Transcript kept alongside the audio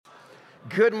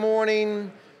Good morning.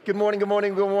 Good morning. Good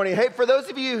morning. Good morning. Hey, for those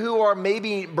of you who are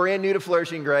maybe brand new to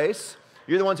Flourishing Grace,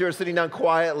 you're the ones who are sitting down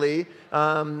quietly,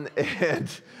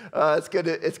 it's good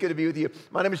to be with you.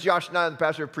 My name is Josh Knight. I'm the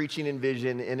pastor of Preaching and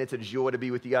Vision, and it's a joy to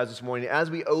be with you guys this morning as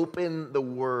we open the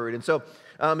Word. And so,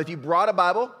 if you brought a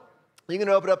Bible, you can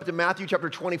open up to Matthew chapter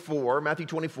 24, Matthew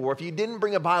 24. If you didn't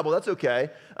bring a Bible, that's okay.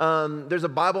 There's a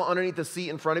Bible underneath the seat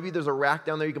in front of you. There's a rack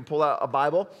down there. You can pull out a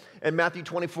Bible. And Matthew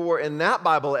 24, and that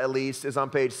Bible at least, is on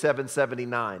page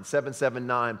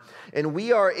 779. And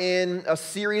we are in a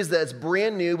series that's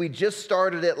brand new. We just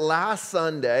started it last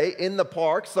Sunday in the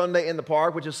park,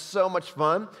 which is so much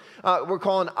fun. We're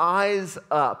calling Eyes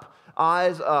Up.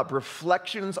 Eyes Up,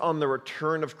 Reflections on the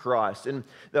Return of Christ. And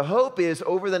the hope is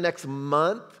over the next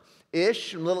month,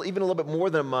 even a little bit more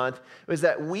than a month, is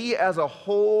that we as a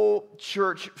whole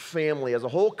church family, as a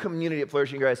whole community at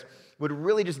Flourishing Grace, would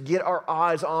really just get our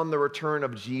eyes on the return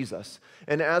of Jesus.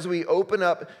 And as we open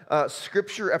up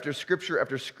scripture after scripture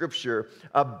after scripture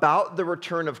about the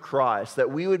return of Christ,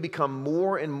 that we would become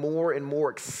more and more and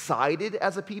more excited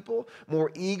as a people,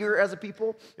 more eager as a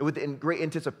people, with great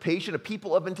anticipation, a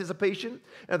people of anticipation.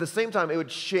 And at the same time, it would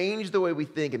change the way we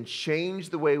think and change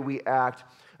the way we act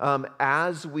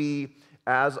as we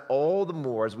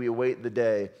await the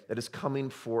day that is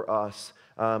coming for us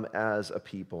as a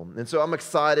people. And so I'm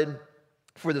excited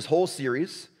for this whole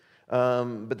series,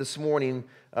 but this morning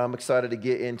I'm excited to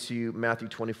get into Matthew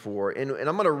 24. And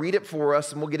I'm going to read it for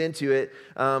us, and we'll get into it.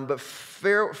 But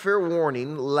fair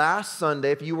warning, last Sunday,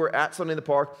 if you were at Sunday in the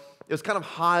Park, it was kind of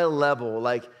high level,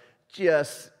 like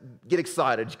just get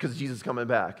excited because Jesus is coming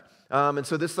back. And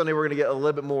so this Sunday we're going to get a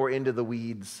little bit more into the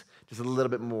weeds, just a little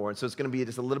bit more. And so it's going to be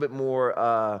just a little bit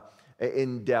more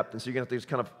in depth. And so you're going to have to just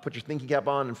kind of put your thinking cap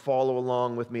on and follow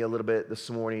along with me a little bit this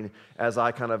morning as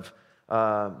I kind of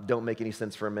don't make any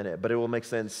sense for a minute, but it will make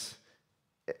sense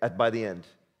by the end.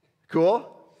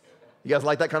 Cool? You guys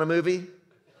like that kind of movie?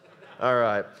 All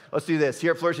right, let's do this.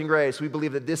 Here at Flourishing Grace, we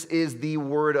believe that this is the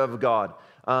Word of God.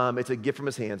 It's a gift from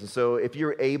His hands. And so if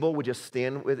you're able, would just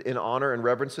stand in honor and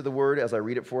reverence to the Word as I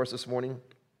read it for us this morning.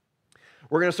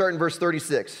 We're going to start in verse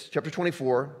 36, chapter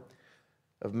 24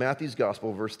 of Matthew's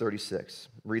Gospel, verse 36.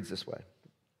 It reads this way.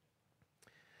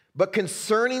 But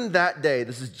concerning that day,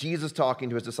 this is Jesus talking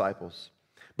to His disciples,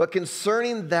 but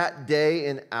concerning that day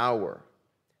and hour,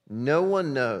 no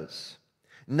one knows,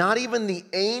 not even the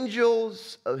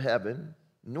angels of heaven,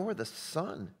 nor the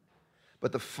Son,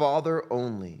 but the Father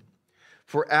only.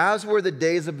 For as were the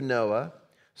days of Noah,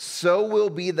 so will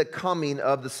be the coming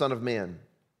of the Son of Man.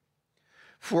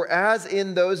 For as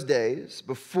in those days,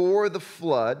 before the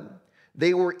flood,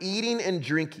 they were eating and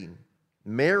drinking,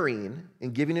 marrying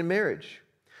and giving in marriage,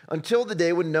 until the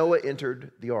day when Noah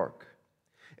entered the ark.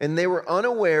 And they were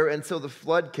unaware until the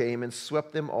flood came and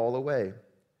swept them all away.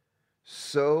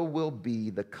 So will be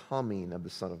the coming of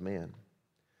the Son of Man.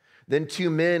 Then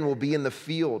 2 men will be in the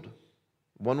field,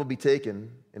 one will be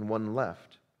taken and one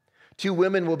left. 2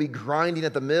 women will be grinding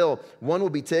at the mill, one will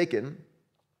be taken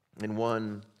and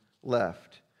one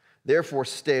left. Therefore,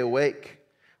 stay awake,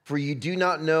 for you do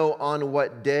not know on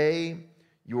what day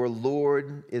your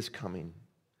Lord is coming.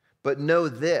 But know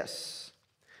this,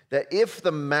 that if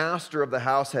the master of the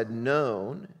house had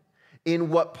known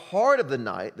in what part of the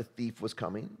night the thief was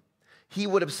coming, he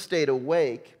would have stayed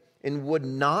awake and would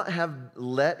not have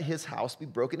let his house be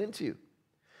broken into.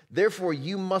 Therefore,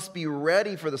 you must be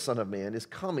ready, for the Son of Man is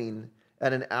coming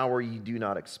at an hour you do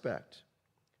not expect.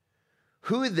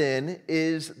 Who then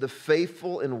is the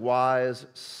faithful and wise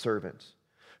servant,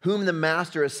 whom the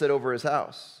master has set over his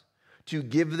house, to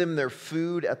give them their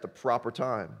food at the proper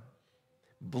time?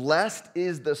 Blessed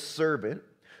is the servant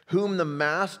whom the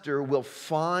master will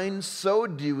find so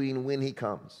doing when he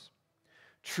comes.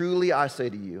 Truly I say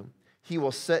to you, he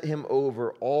will set him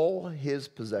over all his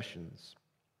possessions.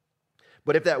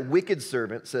 But if that wicked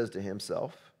servant says to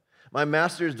himself, my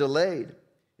master is delayed,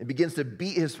 and begins to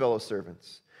beat his fellow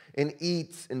servants, and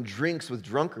eats and drinks with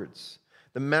drunkards,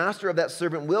 the master of that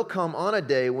servant will come on a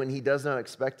day when he does not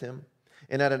expect him,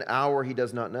 and at an hour he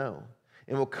does not know,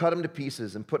 and will cut him to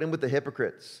pieces and put him with the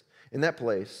hypocrites. In that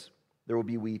place there will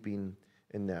be weeping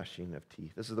and gnashing of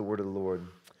teeth. This is the word of the Lord.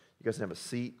 You guys can have a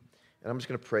seat, and I'm just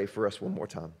going to pray for us one more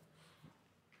time.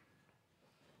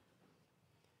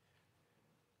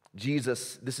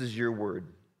 Jesus, this is your word.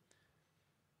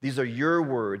 These are your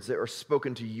words that are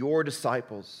spoken to your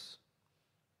disciples.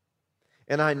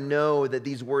 And I know that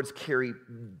these words carry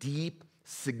deep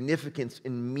significance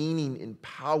and meaning and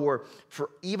power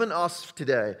for even us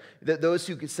today. That those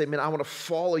who could say, man, I want to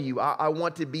follow you. I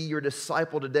want to be your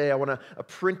disciple today. I want to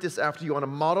apprentice after you. I want to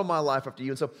model my life after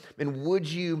you. And so, man, would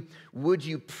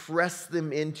you press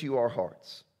them into our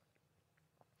hearts?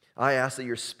 I ask that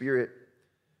your Spirit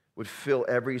would fill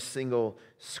every single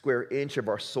square inch of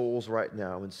our souls right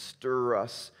now and stir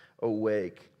us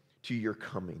awake to your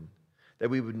coming, that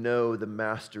we would know the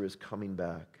Master is coming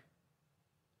back.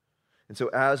 And so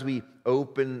as we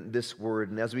open this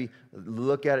word and as we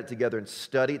look at it together and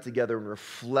study it together and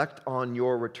reflect on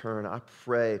your return, I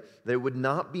pray that it would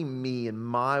not be me and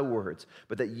my words,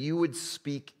 but that you would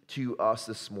speak to us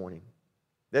this morning.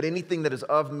 That anything that is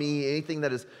of me, anything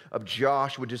that is of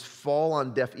Josh would just fall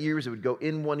on deaf ears. It would go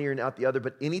in one ear and out the other.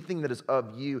 But anything that is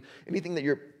of you, anything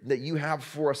that you have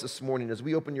for us this morning as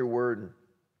we open your word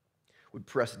would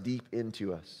press deep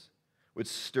into us, would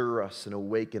stir us and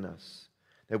awaken us.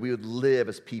 That we would live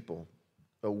as people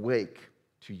awake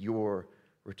to your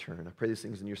return. I pray these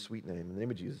things in your sweet name. In the name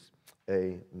of Jesus,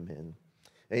 amen.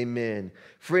 Amen.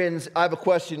 Friends, I have a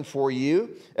question for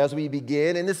you as we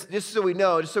begin. And this, just so we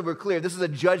know, just so we're clear, this is a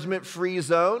judgment-free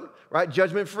zone, right?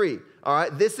 Judgment-free, all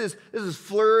right? This is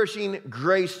Flourishing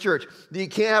Grace Church. You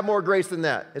can't have more grace than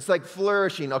that. It's like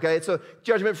flourishing, okay? So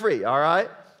judgment-free, all right?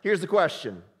 Here's the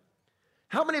question.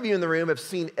 How many of you in the room have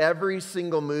seen every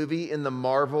single movie in the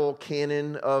Marvel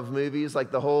canon of movies,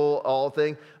 like all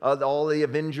thing, all the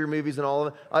Avenger movies and all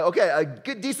of it? Okay, a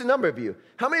good, decent number of you.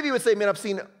 How many of you would say, man, I've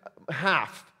seen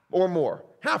half or more?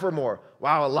 Half or more.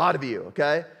 Wow, a lot of you,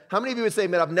 okay? How many of you would say,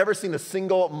 man, I've never seen a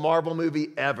single Marvel movie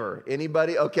ever?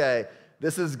 Anybody? Okay.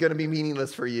 This is going to be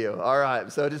meaningless for you. All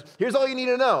right, so here's all you need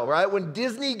to know, right? When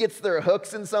Disney gets their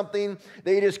hooks in something,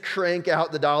 they just crank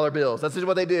out the dollar bills. That's just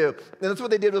what they do. And that's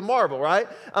what they did with Marvel, right?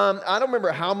 I don't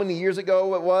remember how many years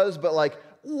ago it was, but like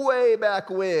way back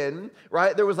when,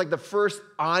 right, there was like the first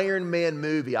Iron Man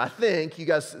movie. I think you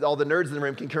guys, all the nerds in the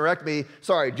room can correct me.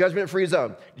 Sorry, judgment-free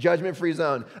zone. Judgment-free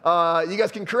zone. You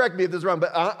guys can correct me if this is wrong,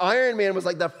 but Iron Man was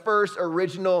like the first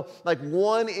original, like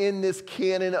one in this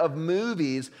canon of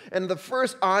movies. And the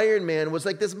first Iron Man was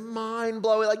like this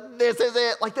mind-blowing, like this is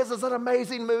it. Like this is an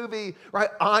amazing movie, right?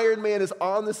 Iron Man is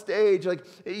on the stage. Like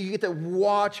you get to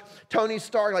watch Tony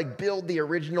Stark like build the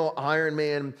original Iron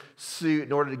Man suit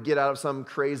in order to get out of some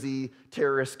crazy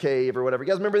terrorist cave or whatever. You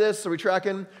guys remember this? Are we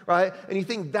tracking? Right? And you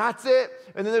think that's it?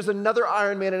 And then there's another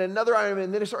Iron Man and another Iron Man.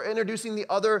 And then they start introducing the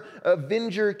other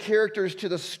Avenger characters to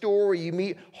the story. You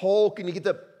meet Hulk and you get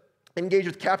to engage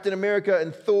with Captain America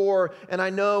and Thor. And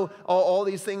I know all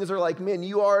these things are like, man,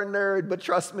 you are a nerd, but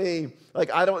trust me, like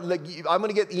I'm going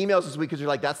to get emails this week because you're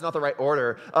like, that's not the right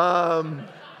order.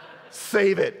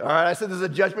 Save it. All right. I said this is a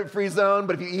judgment-free zone,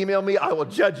 but if you email me, I will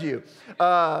judge you.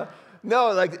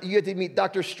 No, like you get to meet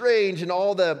Doctor Strange and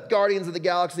all the Guardians of the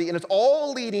Galaxy, and it's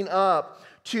all leading up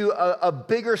to a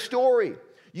bigger story.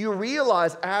 You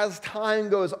realize as time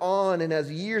goes on and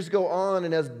as years go on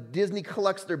and as Disney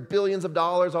collects their billions of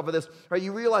dollars off of this, right,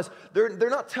 you realize they're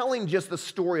not telling just the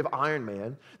story of Iron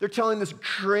Man. They're telling this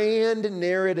grand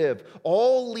narrative,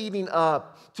 all leading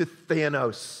up to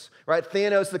Thanos. Right,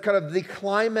 Thanos, the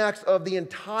climax of the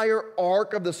entire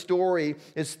arc of the story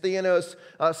is Thanos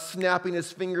snapping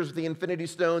his fingers with the Infinity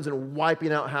Stones and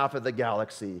wiping out half of the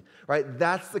galaxy. Right,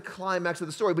 that's the climax of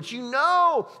the story. But you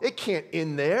know it can't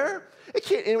end there. It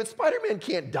can't end. Spider-Man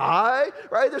can't die.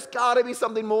 Right, there's got to be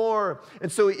something more.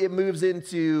 And so it moves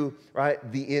into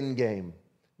the end game.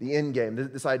 The end game.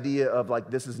 This idea of like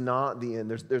this is not the end.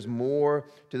 There's more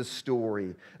to the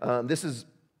story. This is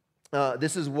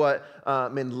what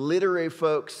literary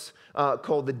folks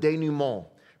call the denouement,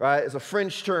 right? It's a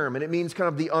French term, and it means kind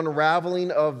of the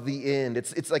unraveling of the end.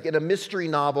 It's like in a mystery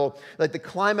novel, like the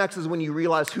climax is when you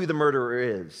realize who the murderer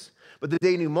is. But the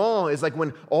denouement is like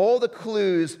when all the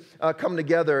clues come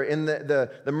together and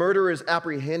the murderer is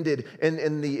apprehended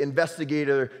and the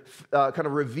investigator kind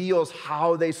of reveals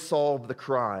how they solved the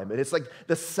crime. And it's like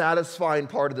the satisfying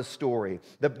part of the story,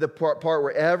 the part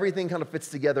where everything kind of fits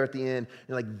together at the end.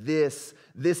 And like this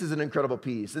is an incredible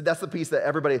piece. That's the piece that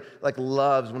everybody like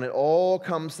loves when it all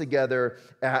comes together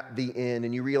at the end.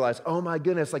 And you realize, oh my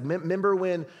goodness, like remember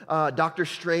when Doctor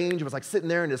Strange was like sitting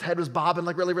there and his head was bobbing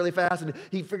like really, really fast and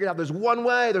he figured out there's one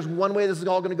way this is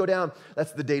all going to go down.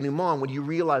 That's the denouement when you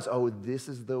realize, oh, this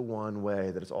is the one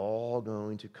way that it's all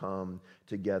going to come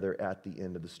together at the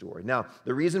end of the story. Now,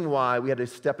 the reason why we had to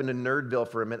step into Nerdville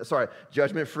for a minute,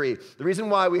 judgment-free. The reason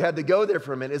why we had to go there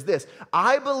for a minute is this.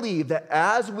 I believe that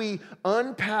as we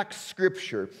unpack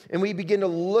Scripture and we begin to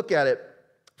look at it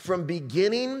from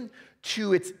beginning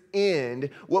to its end,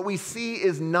 what we see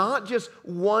is not just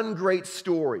one great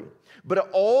story, But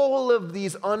all of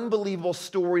these unbelievable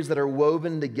stories that are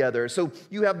woven together. So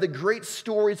you have the great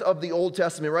stories of the Old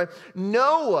Testament, right?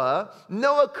 Noah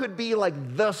could be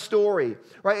like the story,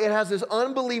 right? It has this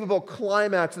unbelievable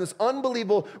climax and this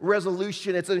unbelievable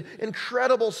resolution. It's an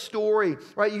incredible story,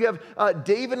 right? You have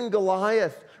David and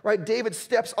Goliath, right? David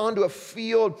steps onto a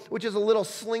field, which is a little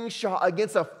slingshot,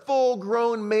 against a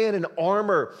full-grown man in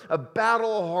armor, a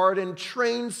battle-hardened,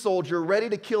 trained soldier ready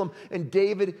to kill him, and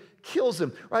David kills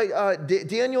him, right?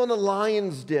 Daniel in the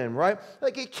lion's den, right?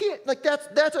 Like it can't, like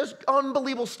that's an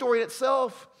unbelievable story in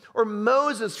itself. Or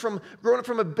Moses growing up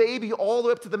from a baby all the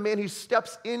way up to the man who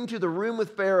steps into the room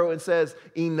with Pharaoh and says,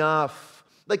 enough.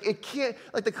 Like it can't,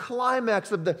 like the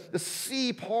climax of the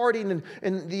sea parting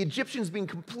and the Egyptians being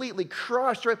completely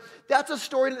crushed, right? That's a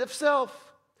story in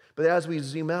itself. But as we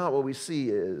zoom out, what we see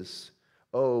is,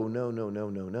 oh,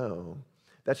 no.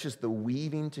 That's just the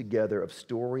weaving together of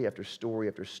story after story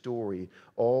after story,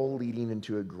 all leading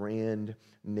into a grand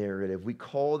narrative. We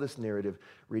call this narrative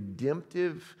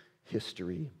redemptive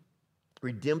history.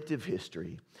 Redemptive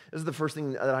history. This is the first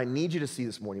thing that I need you to see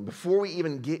this morning. Before we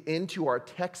even get into our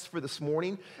text for this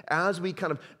morning, as we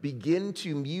kind of begin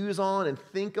to muse on and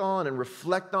think on and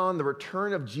reflect on the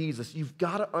return of Jesus, you've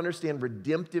got to understand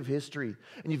redemptive history.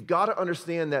 And you've got to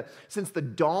understand that since the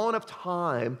dawn of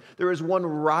time, there is one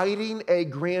writing a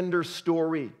grander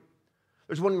story.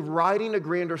 There's one writing a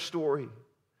grander story.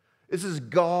 This is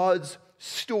God's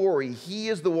story. He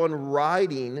is the one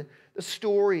writing the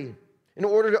story. In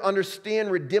order to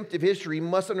understand redemptive history, you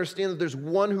must understand that there's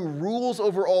one who rules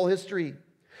over all history.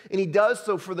 And he does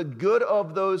so for the good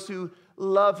of those who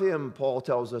love him, Paul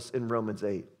tells us in Romans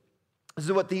 8. This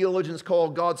is what theologians call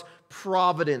God's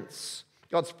providence.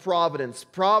 God's providence.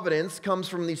 Providence comes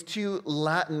from these two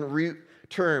Latin root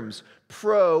terms.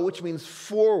 Pro, which means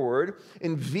forward,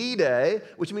 and vide,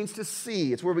 which means to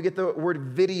see. It's where we get the word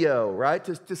video, right?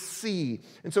 To see.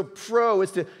 And so pro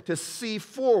is to see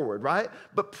forward, right?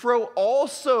 But pro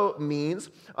also means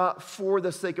for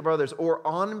the sake of others or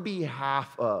on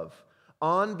behalf of.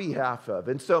 On behalf of.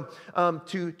 And so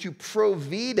to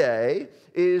provide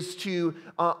is to,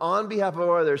 on behalf of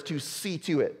others, to see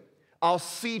to it. I'll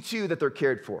see to that they're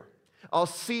cared for. I'll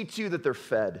see to that they're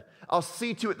fed. I'll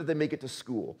see to it that they make it to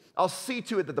school. I'll see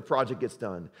to it that the project gets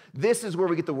done. This is where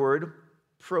we get the word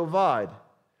provide.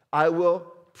 I will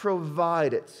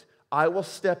provide it. I will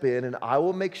step in and I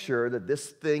will make sure that this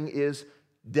thing is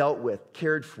dealt with,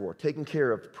 cared for, taken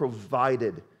care of,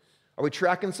 provided. Are we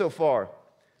tracking so far?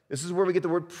 This is where we get the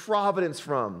word providence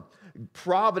from.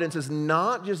 Providence is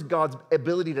not just God's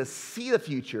ability to see the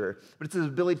future, but it's his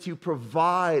ability to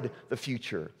provide the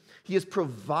future. He is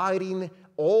providing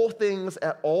all things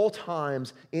at all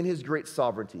times in his great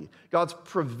sovereignty. God's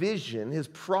provision, his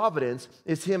providence,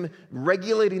 is him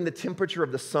regulating the temperature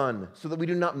of the sun so that we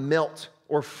do not melt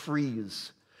or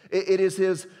freeze. It is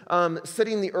his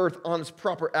setting the earth on its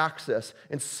proper axis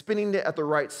and spinning it at the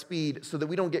right speed so that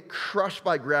we don't get crushed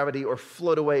by gravity or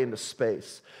float away into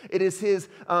space. It is his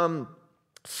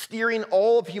steering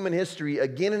all of human history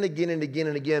again and again and again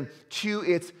and again to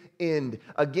its end.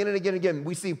 Again and again and again,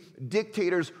 we see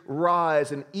dictators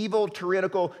rise and evil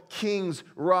tyrannical kings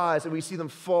rise, and we see them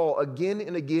fall again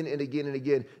and again and again and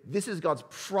again. This is God's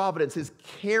providence, his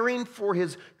caring for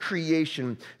his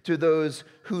creation to those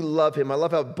who love him. I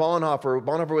love how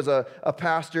Bonhoeffer was a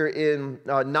pastor in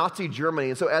Nazi Germany,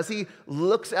 and so as he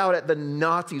looks out at the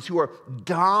Nazis who are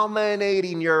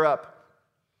dominating Europe,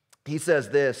 he says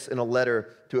this in a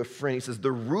letter to a friend. He says,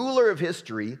 the ruler of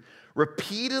history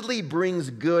repeatedly brings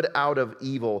good out of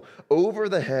evil over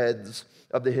the heads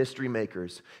of the history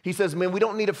makers. He says, man, we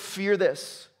don't need to fear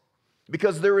this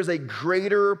because there is a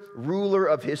greater ruler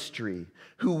of history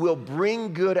who will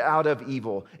bring good out of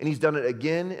evil. And he's done it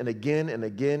again and again and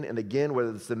again and again,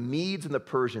 whether it's the Medes and the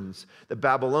Persians, the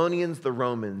Babylonians, the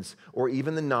Romans, or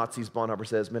even the Nazis. Bonhoeffer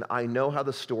says, man, I know how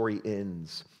the story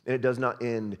ends. And it does not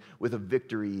end with a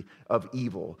victory of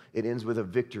evil. It ends with a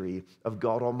victory of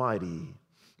God Almighty.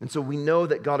 And so we know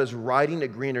that God is writing a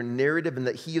grander narrative and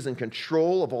that he is in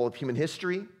control of all of human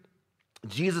history.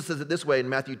 Jesus says it this way in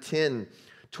Matthew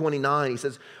 10:29. He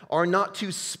says, are not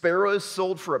two sparrows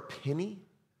sold for a penny?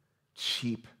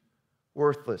 Cheap,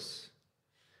 worthless.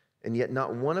 And yet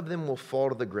not one of them will fall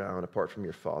to the ground apart from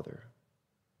your Father.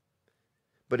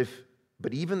 But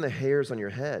even the hairs on your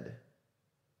head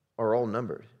are all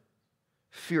numbered.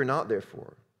 Fear not,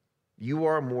 therefore. You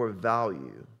are more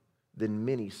value than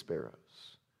many sparrows.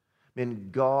 Man,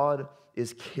 God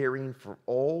is caring for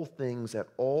all things at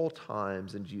all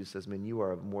times. And Jesus says, man, you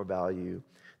are of more value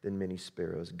than many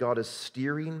sparrows. God is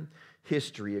steering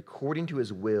history according to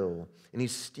his will, and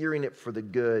he's steering it for the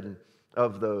good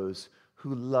of those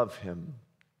who love him.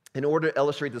 In order to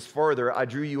illustrate this further, I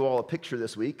drew you all a picture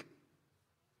this week.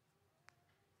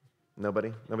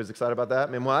 Nobody's excited about that?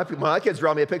 I mean, when my kids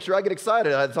draw me a picture, I get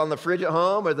excited. It's on the fridge at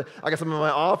home, or I got something in my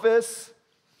office.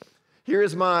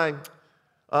 Here's my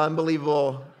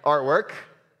unbelievable artwork.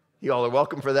 You all are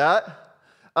welcome for that.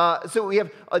 So we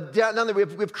have down there we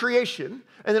have creation,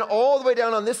 and then all the way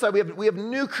down on this side we have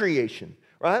new creation,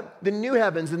 right? The new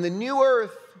heavens and the new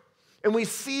earth. And we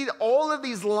see all of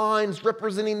these lines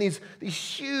representing these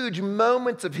huge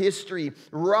moments of history,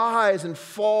 rise and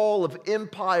fall of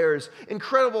empires,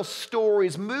 incredible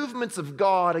stories, movements of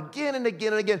God again and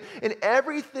again and again. And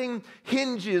everything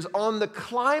hinges on the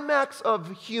climax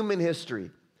of human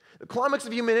history. The climax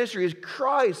of human history is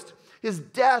Christ, his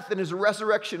death and his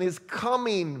resurrection, his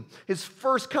coming, his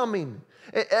first coming.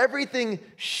 Everything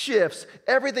shifts.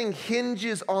 Everything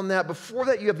hinges on that. Before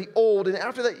that, you have the old, and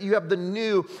after that, you have the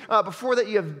new. Before that,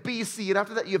 you have BC, and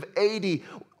after that, you have AD.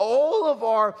 All of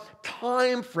our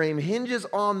time frame hinges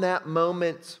on that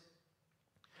moment.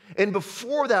 And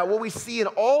before that, what we see in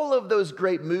all of those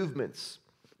great movements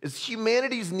is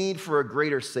humanity's need for a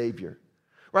greater Savior.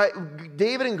 Right?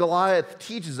 David and Goliath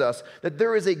teaches us that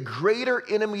there is a greater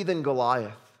enemy than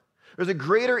Goliath. There's a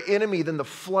greater enemy than the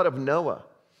flood of Noah.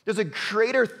 There's a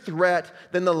greater threat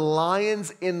than the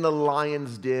lions in the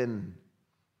lion's den.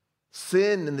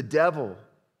 Sin and the devil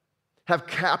have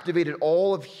captivated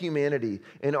all of humanity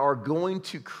and are going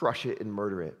to crush it and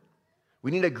murder it.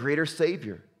 We need a greater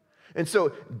Savior. And so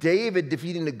David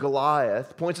defeating the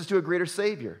Goliath points us to a greater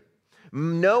Savior.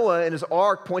 Noah and his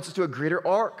ark points us to a greater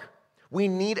ark. We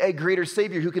need a greater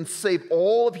Savior who can save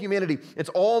all of humanity. It's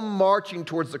all marching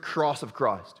towards the cross of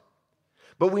Christ.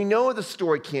 But we know the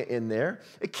story can't end there.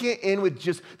 It can't end with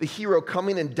just the hero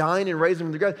coming and dying and raising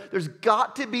from the grave. There's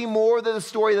got to be more to the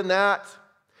story than that.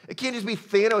 It can't just be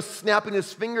Thanos snapping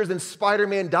his fingers and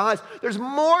Spider-Man dies. There's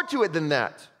more to it than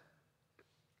that.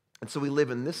 And so we live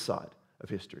in this side of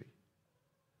history.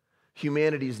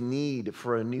 Humanity's need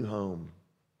for a new home.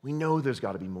 We know there's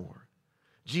got to be more.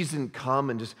 Jesus didn't come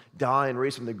and just die and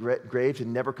raise from the grave to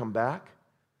never come back.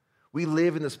 We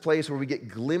live in this place where we get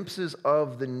glimpses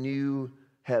of the new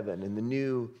heaven and the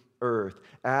new earth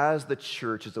as the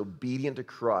church is obedient to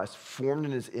Christ, formed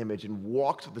in his image, and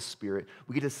walks with the Spirit.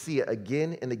 We get to see it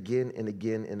again and again and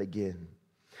again and again.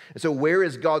 And so where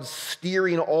is God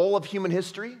steering all of human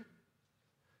history?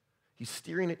 He's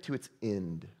steering it to its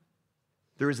end.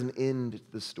 There is an end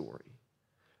to the story.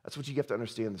 That's what you have to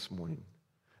understand this morning.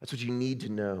 That's what you need to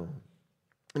know.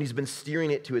 And he's been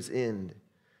steering it to its end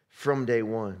from day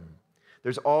one.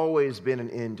 There's always been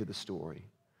an end to the story.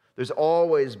 There's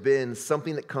always been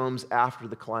something that comes after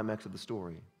the climax of the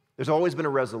story. There's always been a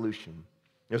resolution.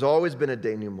 There's always been a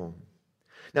denouement.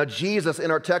 Now, Jesus,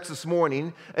 in our text this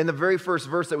morning, in the very first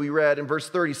verse that we read, in verse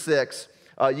 36,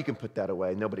 you can put that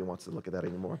away. Nobody wants to look at that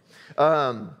anymore.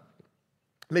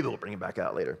 Maybe we'll bring it back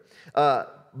out later.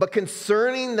 But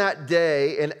concerning that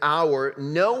day and hour,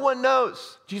 no one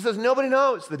knows. Jesus says nobody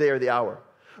knows the day or the hour.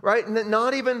 Right? And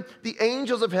not even the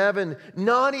angels of heaven,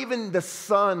 not even the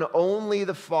Son, only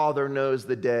the Father knows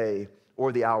the day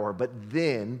or the hour. But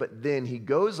then he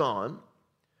goes on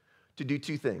to do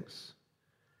two things.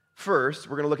 First,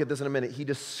 we're going to look at this in a minute. He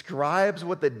describes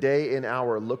what the day and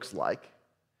hour looks like.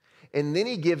 And then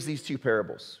he gives these two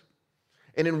parables.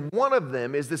 And in one of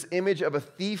them is this image of a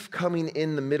thief coming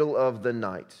in the middle of the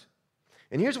night.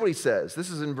 And here's what he says. This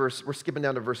is in we're skipping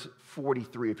down to verse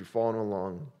 43 if you're following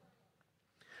along.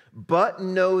 But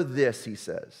know this, he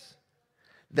says,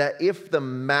 that if the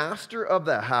master of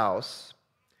the house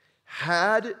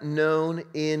had known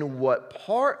in what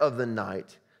part of the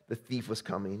night the thief was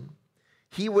coming,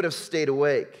 he would have stayed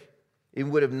awake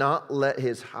and would have not let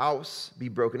his house be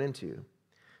broken into.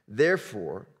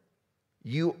 Therefore,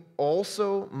 you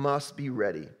also must be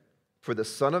ready, for the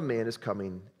Son of Man is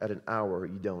coming at an hour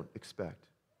you don't expect.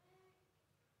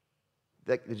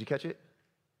 Did you catch it?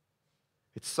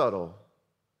 It's subtle,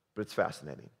 but it's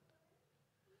fascinating.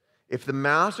 If the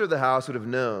master of the house would have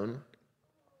known,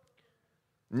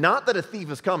 not that a thief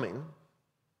is coming,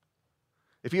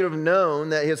 if he would have known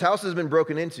that his house has been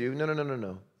broken into,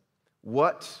 no.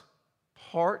 What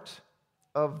part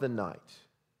of the night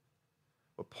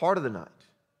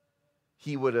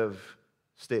he would have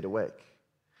stayed awake.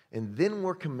 And then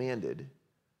we're commanded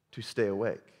to stay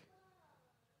awake.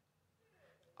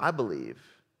 I believe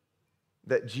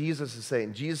that Jesus is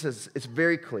saying, it's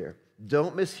very clear.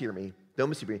 Don't mishear me.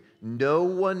 No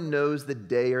one knows the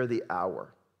day or the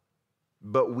hour,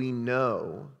 but we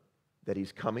know that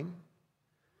he's coming,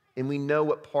 and we know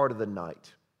what part of the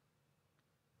night.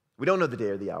 We don't know the day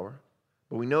or the hour,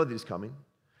 but we know that he's coming,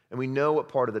 and we know what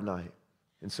part of the night.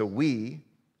 And so we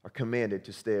are commanded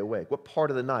to stay awake. What part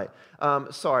of the night?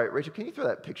 Sorry, Rachel, can you throw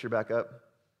that picture back up?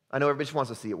 I know everybody just wants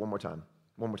to see it one more time.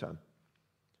 One more time.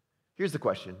 Here's the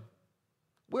question.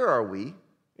 Where are we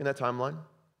in that timeline?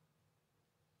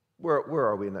 Where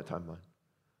are we in that timeline?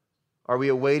 Are we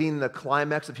awaiting the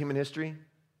climax of human history?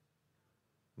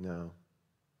 No.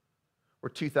 We're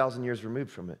 2,000 years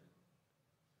removed from it.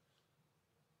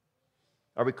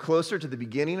 Are we closer to the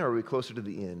beginning or are we closer to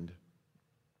the end?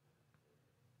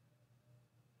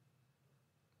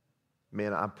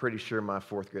 Man, I'm pretty sure my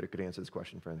fourth grader could answer this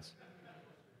question, friends.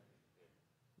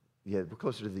 Yeah, we're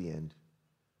closer to the end.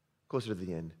 Closer to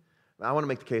the end. I want to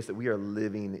make the case that we are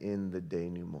living in the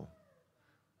denouement.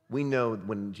 We know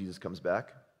when Jesus comes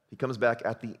back. He comes back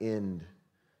at the end.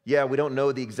 Yeah, we don't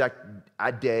know the exact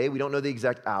day. We don't know the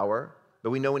exact hour, but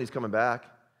we know when he's coming back.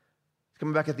 He's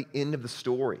coming back at the end of the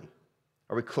story.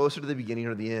 Are we closer to the beginning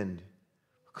or the end?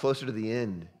 We're closer to the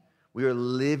end. We are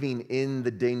living in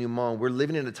the denouement. We're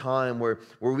living in a time where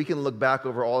we can look back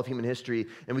over all of human history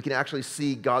and we can actually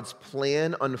see God's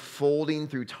plan unfolding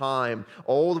through time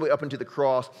all the way up into the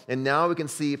cross. And now we can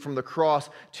see from the cross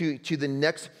to the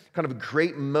next kind of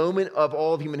great moment of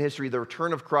all of human history, the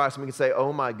return of Christ. And we can say,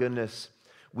 oh my goodness,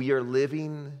 we are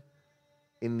living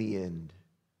in the end.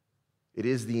 It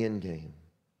is the end game.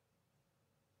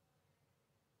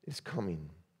 It's coming.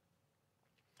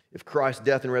 If Christ's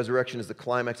death and resurrection is the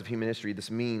climax of human history, this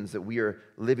means that we are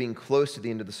living close to the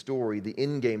end of the story, the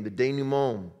end game, the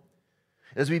denouement.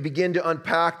 As we begin to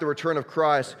unpack the return of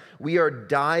Christ, we are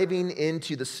diving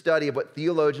into the study of what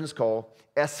theologians call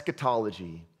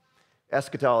eschatology.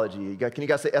 Eschatology. Can you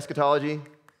guys say eschatology?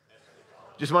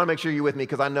 Just want to make sure you're with me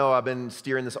because I know I've been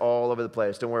steering this all over the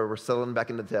place. Don't worry, we're settling back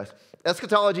into the text.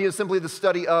 Eschatology is simply the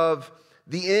study of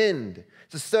the end.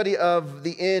 It's a study of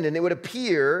the end, and it would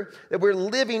appear that we're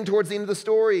living towards the end of the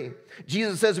story.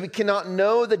 Jesus says we cannot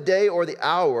know the day or the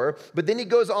hour, but then he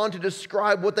goes on to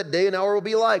describe what that day and hour will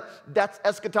be like. That's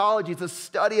eschatology. It's a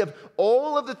study of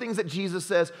all of the things that Jesus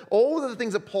says, all of the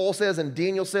things that Paul says and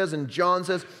Daniel says and John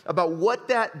says about what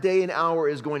that day and hour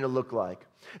is going to look like.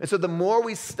 And so the more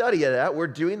we study that, we're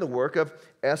doing the work of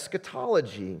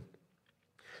eschatology.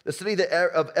 The study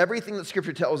of everything that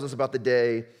Scripture tells us about the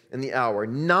day and the hour,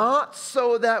 not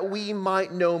so that we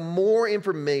might know more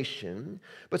information,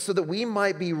 but so that we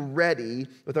might be ready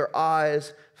with our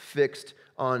eyes fixed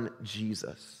on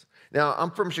Jesus. Now, I'm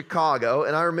from Chicago,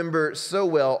 and I remember so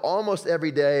well, almost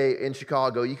every day in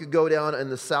Chicago, you could go down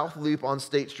in the South Loop on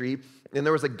State Street, and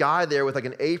there was a guy there with like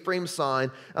an A-frame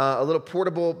sign, a little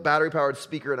portable battery-powered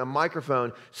speaker, and a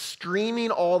microphone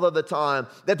screaming all of the time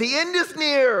that the end is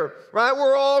near, right?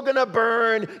 We're all going to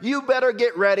burn. You better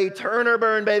get ready. Turn or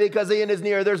burn, baby, because the end is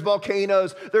near. There's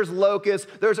volcanoes. There's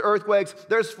locusts. There's earthquakes.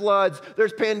 There's floods.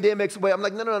 There's pandemics. Wait, I'm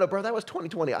like, no, bro, that was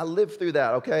 2020. I lived through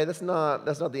that, okay? That's not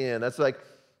the end.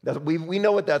 We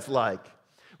know what that's like.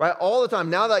 Right, all the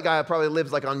time. Now that guy probably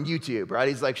lives like on YouTube, right?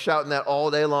 He's like shouting that all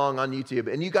day long on YouTube.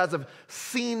 And you guys have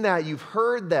seen that. You've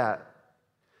heard that.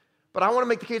 But I want to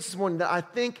make the case this morning that I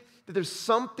think that there's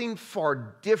something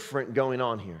far different going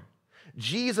on here.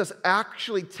 Jesus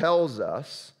actually tells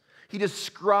us, he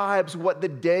describes what the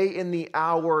day and the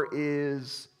hour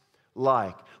is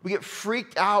like. We get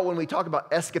freaked out when we talk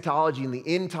about eschatology and the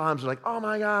end times. We're like, oh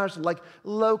my gosh, like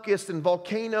locusts and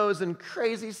volcanoes and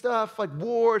crazy stuff, like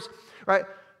wars, right?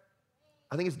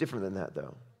 I think it's different than that,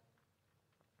 though.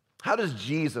 How does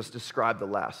Jesus describe the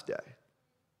last day?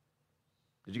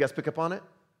 Did you guys pick up on it?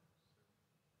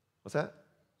 What's that?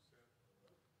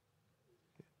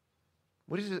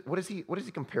 What does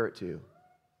he compare it to?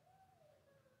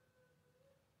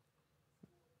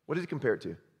 What does he compare it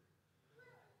to?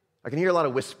 I can hear a lot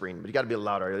of whispering, but you got to be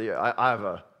louder. I have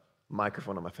a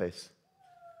microphone on my face.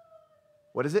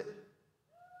 What is it?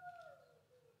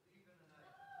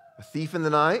 A thief in the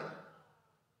night?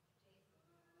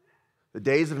 The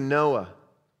days of Noah,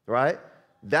 right?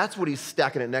 That's what he's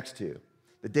stacking it next to.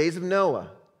 The days of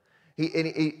Noah.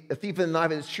 A thief in the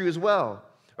night is true as well,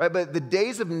 right? But the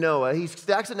days of Noah, he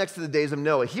stacks it next to the days of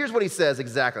Noah. Here's what he says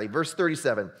exactly, verse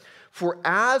 37. For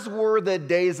as were the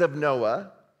days of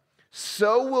Noah,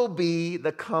 so will be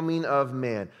the coming of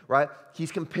man, right?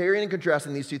 He's comparing and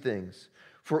contrasting these two things.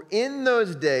 For in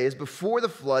those days before the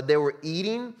flood, they were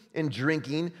eating and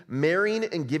drinking, marrying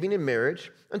and giving in marriage,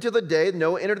 until the day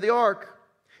Noah entered the ark.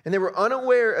 And they were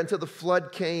unaware until the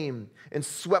flood came and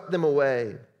swept them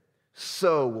away.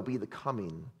 So will be the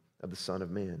coming of the Son of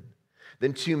Man.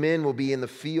 Then 2 men will be in the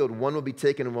field, one will be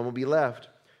taken and one will be left.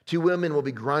 2 women will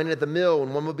be grinding at the mill,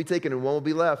 and one will be taken and one will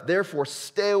be left. Therefore,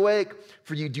 stay awake,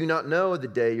 for you do not know the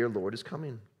day your Lord is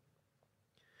coming.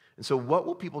 And so what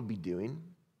will people be doing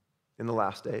in the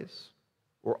last days?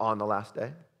 or on the last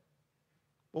day?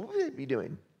 What would they be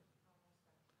doing?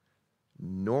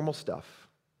 Normal stuff.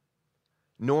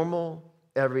 Normal,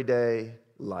 everyday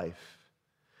life.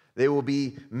 They will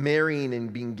be marrying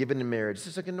and being given in marriage. It's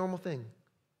just like a normal thing.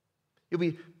 You'll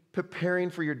be preparing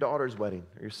for your daughter's wedding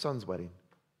or your son's wedding.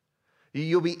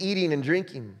 You'll be eating and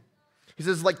drinking. He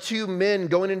says, like two men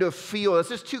going into a field. It's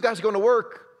just two guys going to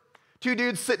work. Two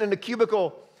dudes sitting in a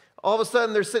cubicle. All of a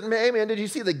sudden, they're sitting, hey, man, did you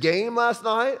see the game last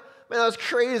night? Man, that was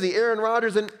crazy. Aaron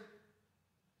Rodgers and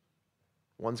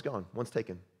one's gone. One's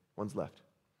taken. One's left.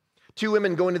 Two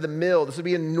women going to the mill. This would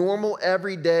be a normal,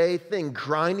 everyday thing,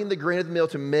 grinding the grain of the mill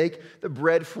to make the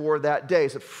bread for that day.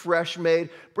 It's a fresh-made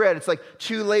bread. It's like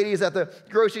two ladies at the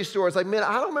grocery store. It's like, man,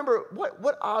 I don't remember,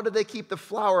 what aisle did they keep the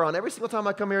flour on? Every single time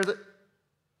I come here,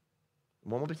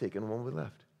 one will be taken, one will be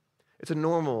left. It's a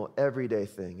normal, everyday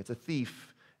thing. It's a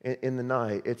thief in the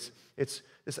night. It's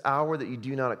this hour that you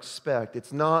do not expect.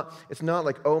 It's not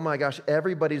like, oh my gosh,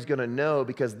 everybody's going to know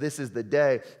because this is the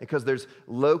day, because there's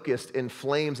locusts and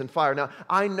flames and fire. Now,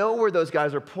 I know where those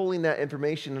guys are pulling that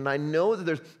information, and I know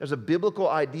that there's a biblical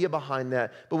idea behind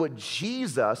that. But what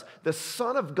Jesus, the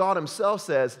Son of God himself,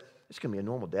 says, it's going to be a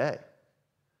normal day.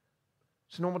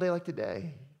 It's a normal day like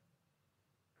today.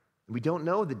 We don't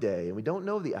know the day, and we don't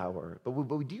know the hour, but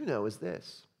what we do know is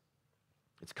this.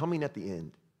 It's coming at the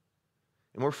end.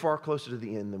 And we're far closer to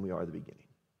the end than we are the beginning.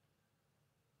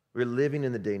 We're living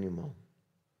in the denouement.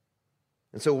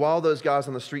 And so while those guys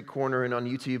on the street corner and on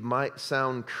YouTube might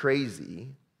sound crazy,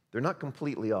 they're not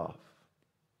completely off.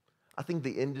 I think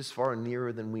the end is far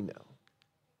nearer than we know.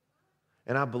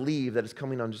 And I believe that it's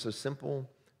coming on just a simple,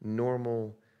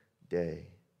 normal day.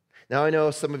 Now, I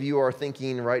know some of you are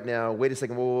thinking right now, wait a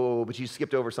second, whoa, but you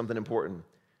skipped over something important.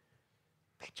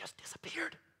 They just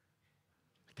disappeared.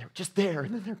 They were just there,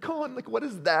 and then they're gone. Like, what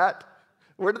is that?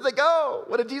 Where did they go?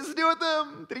 What did Jesus do with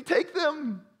them? Did he take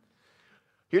them?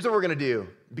 Here's what we're going to do.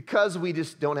 Because we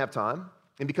just don't have time,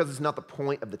 and because it's not the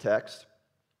point of the text,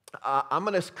 I'm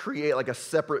going to create like a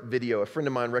separate video. A friend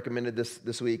of mine recommended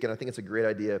this week, and I think it's a great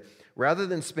idea. Rather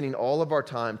than spending all of our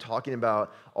time talking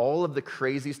about all of the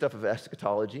crazy stuff of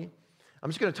eschatology, I'm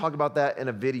just going to talk about that in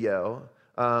a video,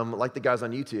 like the guys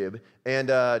on YouTube, and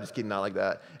just kidding, not like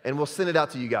that. And we'll send it out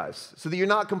to you guys so that you're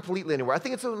not completely anywhere. I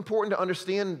think it's so important to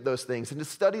understand those things and to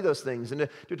study those things and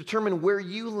to determine where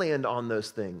you land on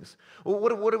those things. Well,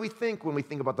 what do we think when we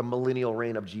think about the millennial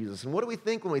reign of Jesus? And what do we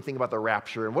think when we think about the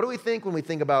rapture? And what do we think when we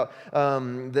think about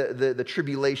the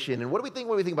tribulation? And what do we think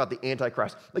when we think about the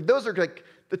Antichrist? Like, those are like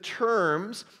the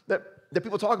terms that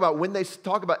people talk about when they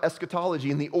talk about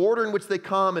eschatology and the order in which they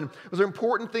come, and those are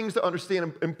important things to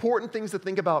understand, important things to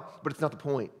think about, but it's not the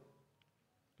point.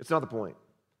 It's not the point.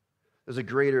 There's a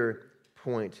greater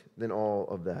point than all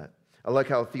of that. I like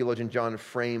how theologian John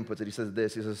Frame puts it. He says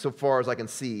this, he says, so far as I can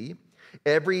see,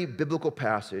 every biblical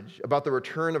passage about the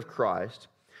return of Christ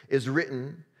is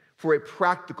written for a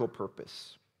practical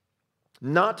purpose,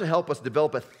 not to help us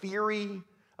develop a theory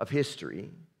of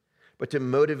history, but to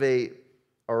motivate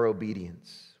our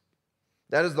obedience.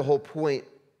 That is the whole point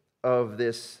of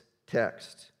this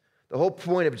text. The whole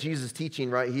point of Jesus' teaching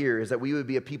right here is that we would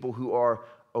be a people who are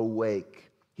awake.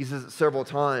 He says it several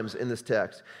times in this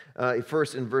text.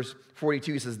 First in verse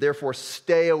 42, he says, therefore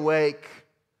stay awake,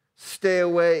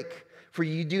 for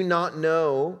you do not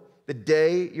know the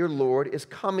day your Lord is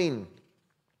coming.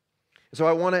 So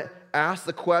I want to ask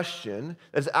the question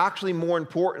that's actually more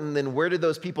important than where did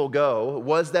those people go?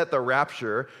 Was that the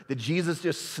rapture? Did Jesus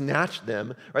just snatch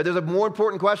them? Right? There's a more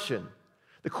important question.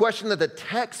 The question that the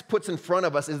text puts in front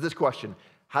of us is this question: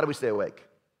 how do we stay awake?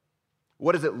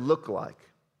 What does it look like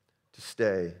to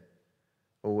stay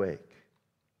awake?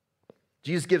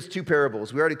 Jesus gives two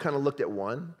parables. We already kind of looked at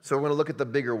one, so we're going to look at the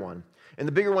bigger one. And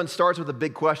the bigger one starts with a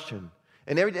big question.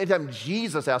 And every time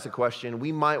Jesus asks a question,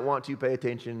 we might want to pay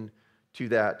attention to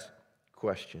that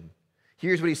question.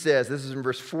 Here's what he says. This is in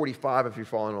verse 45 if you're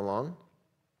following along.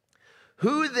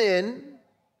 Who then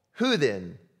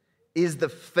is the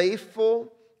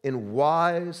faithful and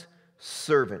wise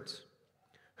servant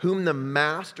whom the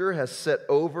master has set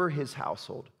over his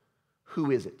household?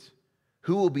 Who is it?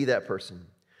 Who will be that person?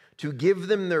 To give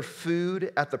them their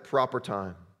food at the proper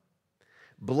time.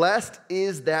 Blessed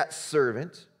is that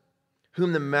servant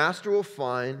whom the master will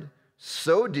find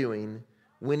so doing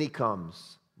when he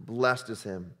comes. Blessed is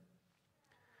him.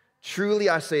 Truly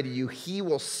I say to you, he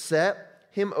will set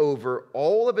him over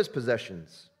all of his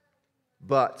possessions.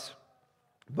 But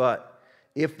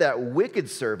If that wicked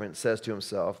servant says to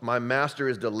himself, 'My master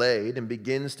is delayed,' and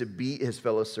begins to beat his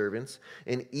fellow servants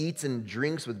and eats and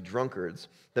drinks with drunkards,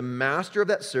 the master of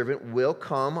that servant will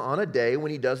come on a day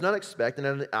when he does not expect and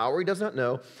at an hour he does not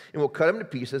know, and will cut him to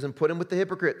pieces and put him with the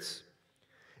hypocrites.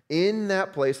 In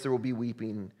that place there will be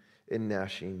weeping and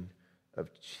gnashing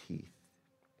of teeth."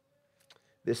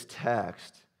 This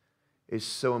text is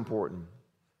so important.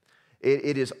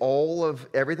 It is all of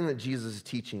everything that Jesus is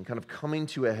teaching kind of coming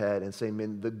to a head and saying,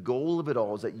 man, the goal of it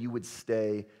all is that you would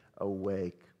stay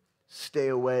awake. Stay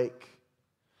awake.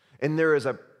 And there is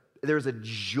a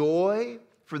joy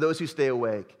for those who stay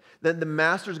awake. That the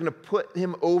master is going to put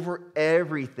him over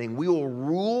everything. We will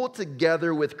rule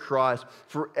together with Christ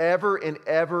forever and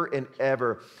ever and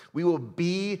ever. We will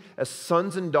be as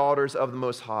sons and daughters of the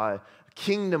Most High, a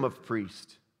kingdom of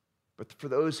priests. But for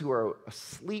those who are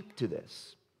asleep to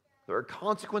this, there are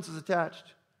consequences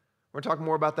attached. We're going to talk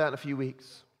more about that in a few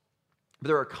weeks. But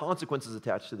there are consequences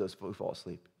attached to those who fall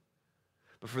asleep.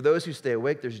 But for those who stay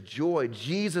awake, there's joy.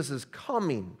 Jesus is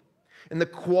coming. And the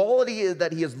quality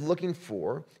that he is looking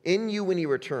for in you when he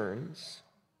returns,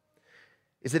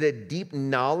 is it a deep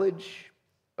knowledge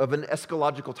of an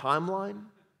eschatological timeline?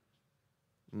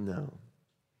 No.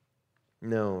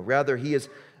 Rather,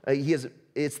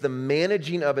 it's the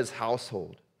managing of his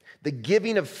household, the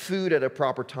giving of food at a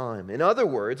proper time. In other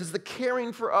words, it's the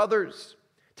caring for others,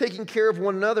 taking care of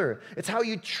one another. It's how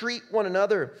you treat one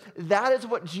another. That is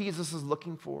what Jesus is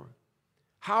looking for.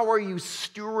 How are you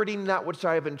stewarding that which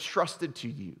I have entrusted to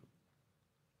you?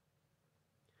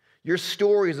 Your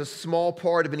story is a small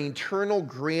part of an eternal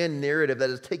grand narrative that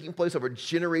is taking place over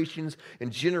generations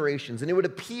and generations. And it would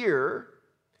appear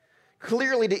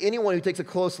clearly to anyone who takes a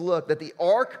close look that the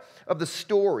arc of the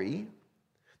story,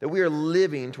 that we are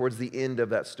living towards the end of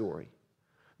that story.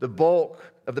 The bulk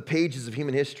of the pages of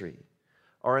human history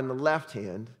are in the left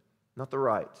hand, not the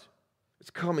right. It's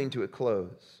coming to a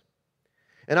close.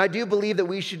 And I do believe that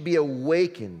we should be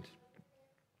awakened.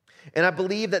 And I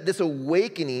believe that this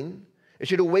awakening, it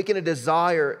should awaken a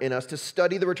desire in us to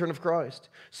study the return of Christ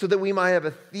so that we might have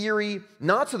a theory,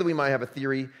 not so that we might have a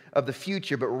theory of the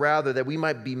future, but rather that we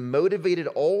might be motivated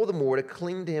all the more to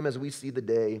cling to him as we see the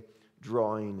day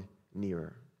drawing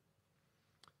nearer.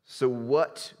 So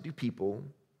what do people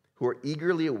who are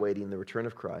eagerly awaiting the return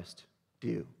of Christ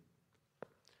do?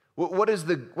 What does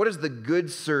the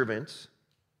good servant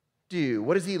do?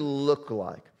 What does he look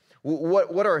like?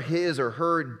 What are his or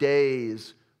her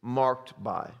days marked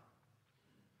by?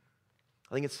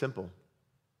 I think it's simple.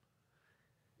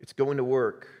 It's going to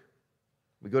work.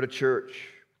 We go to church.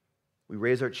 We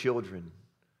raise our children.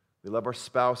 We love our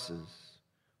spouses.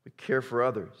 We care for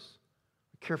others.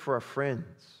 We care for our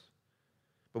friends.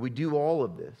 But we do all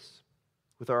of this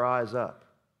with our eyes up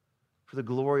for the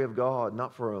glory of God,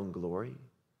 not for our own glory,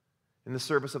 in the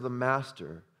service of the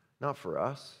Master, not for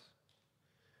us.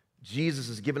 Jesus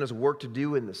has given us work to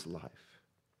do in this life.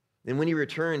 And when he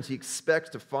returns, he expects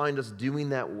to find us doing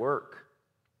that work.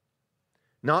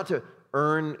 Not to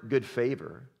earn good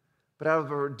favor, but out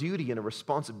of our duty and a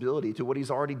responsibility to what he's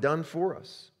already done for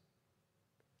us.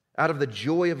 Out of the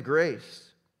joy of grace.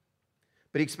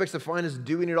 But he expects to find us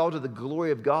doing it all to the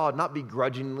glory of God, not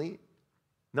begrudgingly,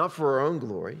 not for our own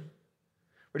glory.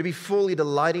 We're to be fully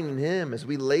delighting in him as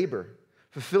we labor,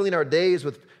 fulfilling our days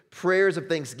with prayers of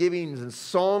thanksgivings and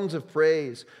songs of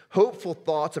praise, hopeful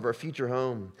thoughts of our future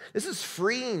home. This is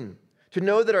freeing to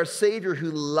know that our Savior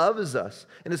who loves us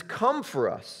and has come for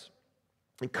us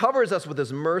and covers us with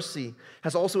his mercy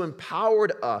has also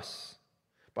empowered us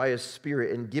by his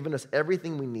Spirit and given us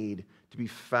everything we need to be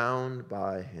found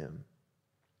by him.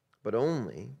 But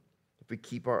only if we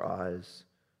keep our eyes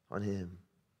on him.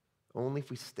 Only if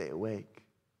we stay awake.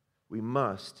 We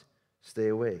must stay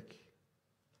awake.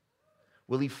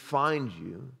 Will he find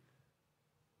you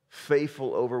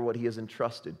faithful over what he has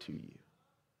entrusted to you?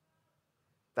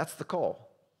 That's the call.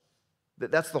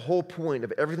 That's the whole point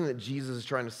of everything that Jesus is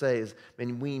trying to say is,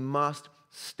 man, we must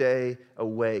stay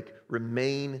awake,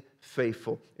 remain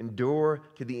faithful, endure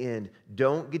to the end.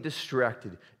 Don't get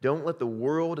distracted. Don't let the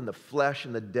world and the flesh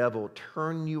and the devil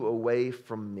turn you away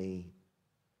from me.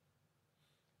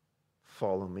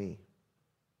 Follow me.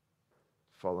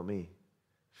 Follow me.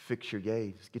 Fix your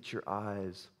gaze. Get your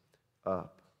eyes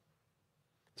up.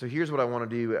 So here's what I want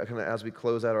to do kind of as we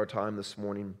close out our time this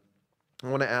morning. I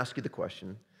want to ask you the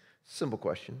question, simple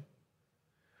question.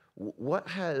 What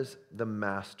has the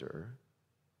Master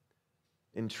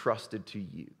entrusted to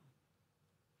you?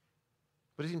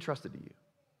 What has he entrusted to you?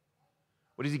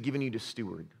 What has he given you to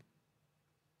steward?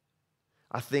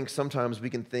 I think sometimes we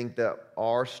can think that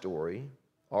our story,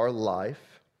 our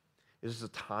life, is just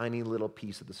a tiny little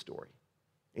piece of the story.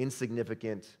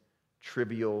 insignificant,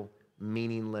 trivial,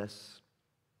 meaningless.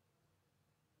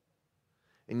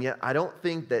 And yet, I don't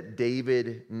think that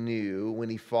David knew when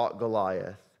he fought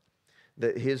Goliath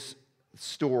that his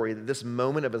story, that this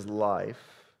moment of his life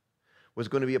was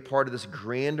going to be a part of this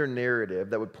grander narrative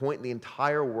that would point the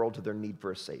entire world to their need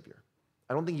for a Savior.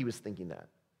 I don't think he was thinking that.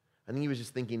 I think he was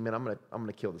just thinking, man, I'm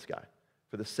gonna kill this guy.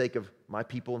 For the sake of my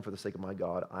people and for the sake of my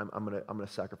God, I'm gonna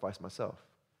sacrifice myself.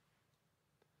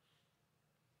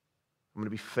 I'm gonna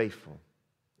be faithful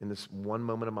in this one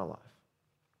moment of my life.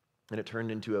 And it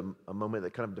turned into a moment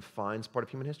that kind of defines part of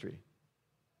human history.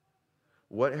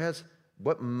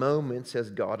 What moments has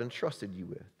God entrusted you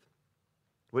with?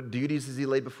 What duties has he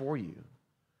laid before you?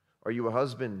 Are you a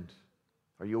husband?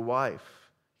 Are you a wife?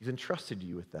 He's entrusted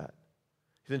you with that.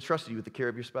 He's entrusted you with the care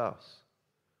of your spouse,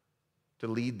 to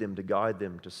lead them, to guide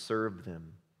them, to serve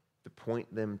them, to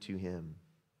point them to him.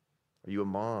 Are you a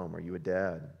mom? Are you a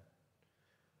dad?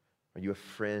 Are you a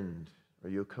friend? Are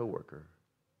you a coworker?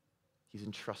 He's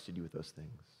entrusted you with those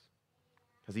things.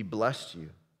 Has he blessed you?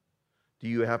 Do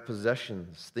you have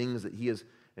possessions, things that he has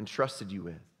entrusted you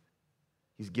with?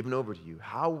 He's given over to you.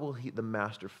 How will the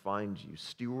master find you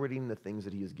stewarding the things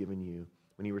that he has given you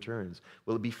when he returns?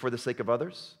 Will it be for the sake of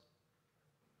others?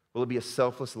 Will it be a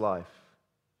selfless life,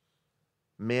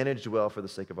 managed well for the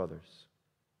sake of others?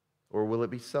 Or will it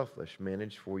be selfish,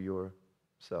 managed for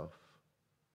yourself?